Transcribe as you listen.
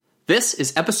This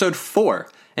is episode 4,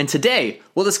 and today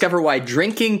we'll discover why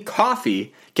drinking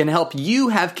coffee can help you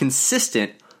have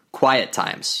consistent quiet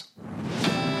times.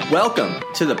 Welcome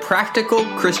to the Practical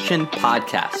Christian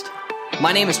Podcast.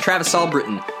 My name is Travis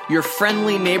Albritton, your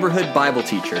friendly neighborhood Bible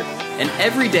teacher, and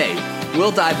every day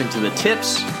we'll dive into the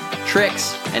tips,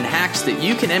 tricks, and hacks that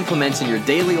you can implement in your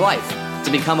daily life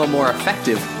to become a more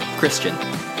effective Christian.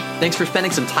 Thanks for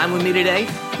spending some time with me today.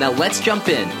 Now let's jump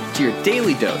in to your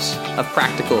daily dose of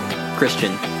practical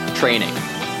Christian training.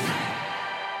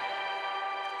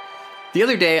 The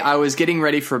other day I was getting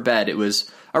ready for bed. It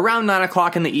was around 9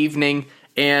 o'clock in the evening,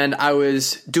 and I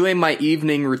was doing my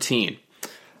evening routine.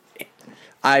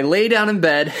 I lay down in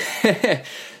bed,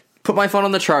 put my phone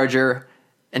on the charger,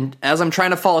 and as I'm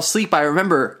trying to fall asleep, I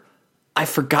remember I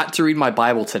forgot to read my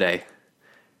Bible today.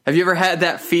 Have you ever had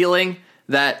that feeling,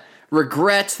 that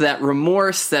regret, that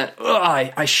remorse, that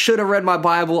I should have read my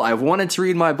Bible, I wanted to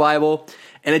read my Bible,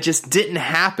 and it just didn't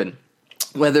happen?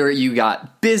 Whether you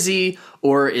got busy,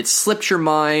 or it slipped your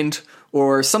mind,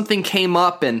 or something came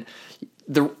up and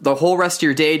the whole rest of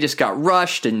your day just got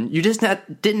rushed and you just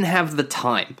didn't have the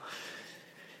time.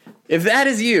 If that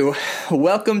is you,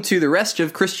 welcome to the rest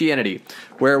of Christianity,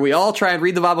 where we all try and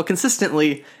read the Bible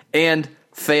consistently and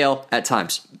fail at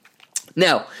times.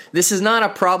 Now, this is not a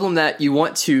problem that you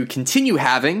want to continue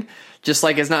having, just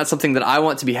like it's not something that I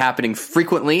want to be happening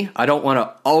frequently. I don't want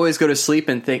to always go to sleep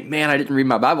and think, man, I didn't read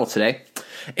my Bible today.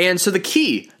 And so the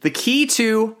key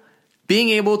to being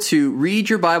able to read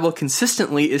your Bible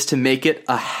consistently is to make it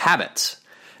a habit.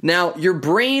 Now, your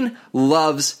brain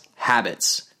loves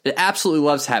habits. It absolutely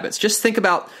loves habits. Just think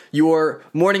about your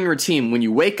morning routine when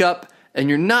you wake up and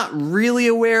you're not really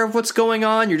aware of what's going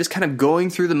on. You're just kind of going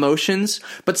through the motions,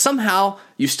 but somehow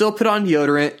you still put on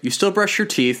deodorant, you still brush your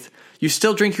teeth, you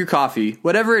still drink your coffee,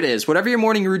 whatever it is, whatever your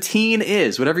morning routine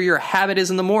is, whatever your habit is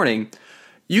in the morning,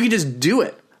 you can just do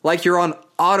it like you're on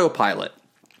autopilot.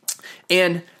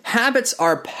 And habits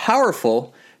are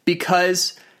powerful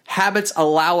because habits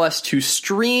allow us to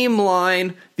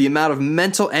streamline the amount of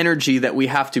mental energy that we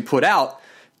have to put out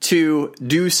to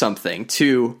do something,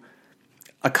 to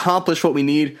accomplish what we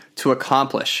need to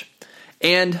accomplish.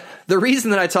 And the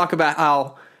reason that I talk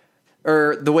about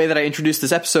the way that I introduced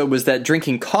this episode was that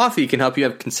drinking coffee can help you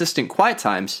have consistent quiet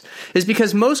times is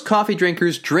because most coffee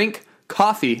drinkers drink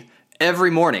coffee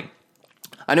every morning.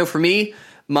 I know for me,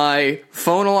 my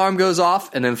phone alarm goes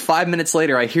off, and then 5 minutes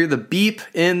later, I hear the beep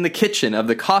in the kitchen of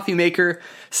the coffee maker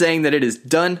saying that it is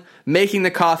done making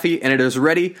the coffee and it is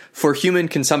ready for human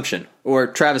consumption, or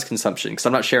Travis consumption, because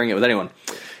I'm not sharing it with anyone.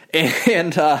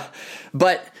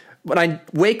 But when I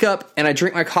wake up and I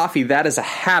drink my coffee, that is a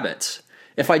habit.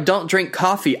 If I don't drink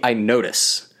coffee, I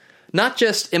notice. Not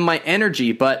just in my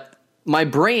energy, but my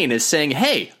brain is saying,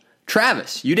 hey,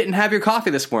 Travis, you didn't have your coffee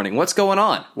this morning. What's going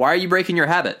on? Why are you breaking your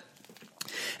habit?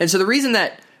 And so the reason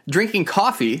that drinking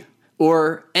coffee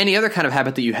or any other kind of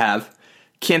habit that you have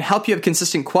can help you have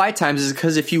consistent quiet times is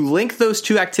because if you link those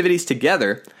two activities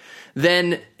together,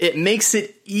 then it makes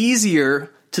it easier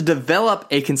to develop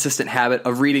a consistent habit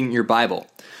of reading your Bible.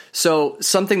 So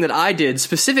something that I did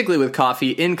specifically with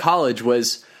coffee in college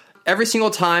was every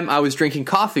single time I was drinking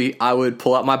coffee, I would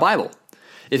pull out my Bible.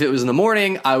 If it was in the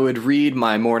morning, I would read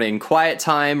my morning quiet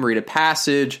time, read a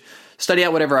passage, study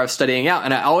out whatever I was studying out,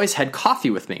 and I always had coffee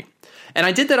with me. And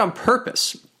I did that on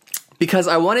purpose because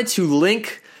I wanted to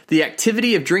link the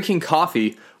activity of drinking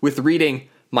coffee with reading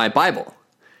my Bible.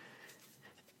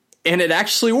 And it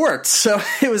actually worked. So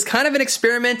it was kind of an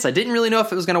experiment. I didn't really know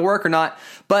if it was going to work or not.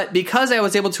 But because I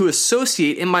was able to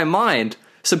associate in my mind,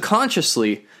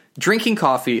 subconsciously, drinking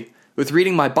coffee with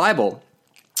reading my Bible,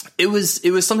 it was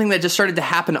something that just started to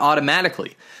happen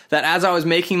automatically. That as I was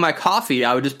making my coffee,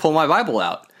 I would just pull my Bible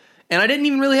out. And I didn't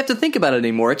even really have to think about it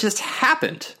anymore. It just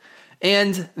happened.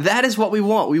 And that is what we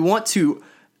want. We want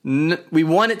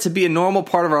it to be a normal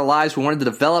part of our lives. We wanted to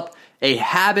develop a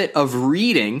habit of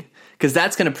reading, because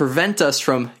that's going to prevent us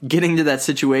from getting to that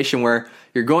situation where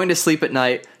you're going to sleep at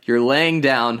night, you're laying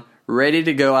down, ready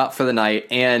to go out for the night,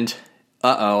 and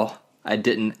I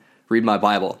didn't read my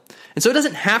Bible. And so it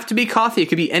doesn't have to be coffee. It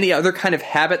could be any other kind of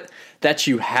habit that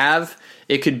you have.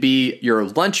 It could be your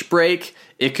lunch break.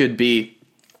 It could be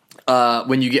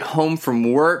when you get home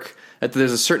from work, that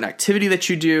there's a certain activity that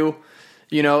you do.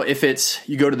 You know, if it's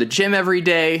you go to the gym every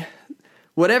day,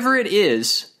 whatever it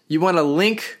is, you want to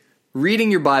link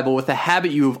reading your Bible with a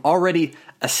habit you have already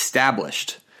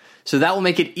established. So that will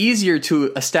make it easier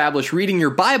to establish reading your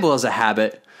Bible as a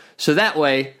habit. So that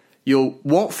way you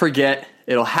won't forget.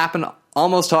 It'll happen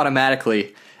almost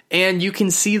automatically. And you can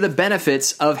see the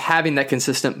benefits of having that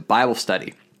consistent Bible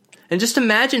study. And just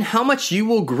imagine how much you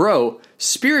will grow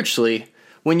spiritually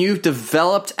when you've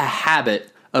developed a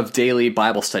habit of daily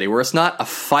Bible study, where it's not a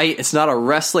fight, it's not a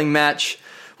wrestling match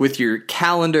with your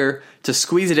calendar to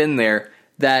squeeze it in there,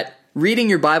 that reading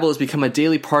your Bible has become a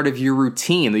daily part of your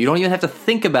routine, that you don't even have to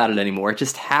think about it anymore. It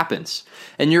just happens.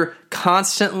 And you're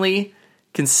constantly,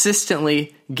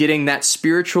 consistently getting that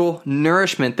spiritual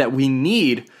nourishment that we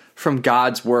need from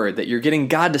God's Word, that you're getting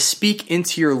God to speak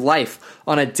into your life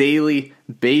on a daily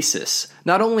basis.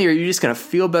 Not only are you just going to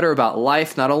feel better about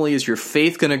life, not only is your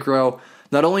faith going to grow,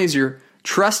 not only is your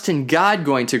trust in God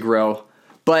going to grow,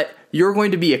 but you're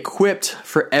going to be equipped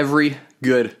for every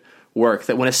good work.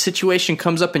 That when a situation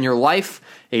comes up in your life,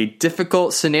 a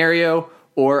difficult scenario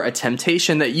or a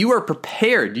temptation, that you are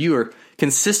prepared. You are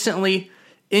consistently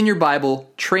in your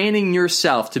Bible, training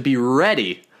yourself to be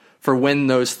ready for when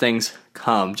those things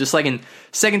come. Just like in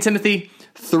 2 Timothy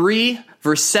 3,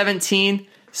 verse 17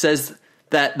 says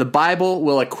that the Bible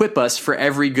will equip us for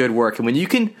every good work. And when you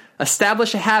can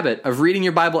establish a habit of reading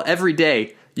your Bible every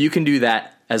day, you can do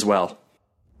that as well.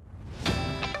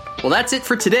 Well, that's it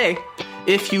for today.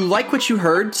 If you like what you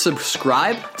heard,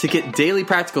 subscribe to get daily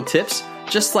practical tips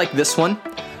just like this one.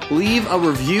 Leave a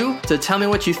review to tell me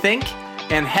what you think,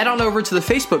 and head on over to the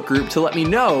Facebook group to let me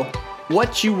know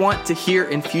what you want to hear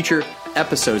in future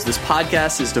episodes. This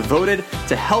podcast is devoted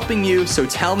to helping you, so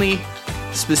tell me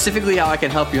specifically how I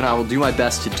can help you, and I will do my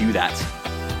best to do that.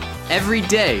 Every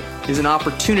day is an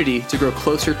opportunity to grow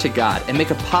closer to God and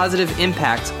make a positive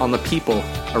impact on the people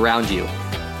around you.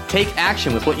 Take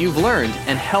action with what you've learned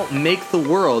and help make the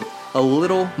world a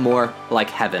little more like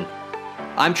heaven.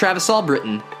 I'm Travis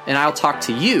Albritton, and I'll talk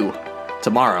to you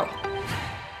tomorrow.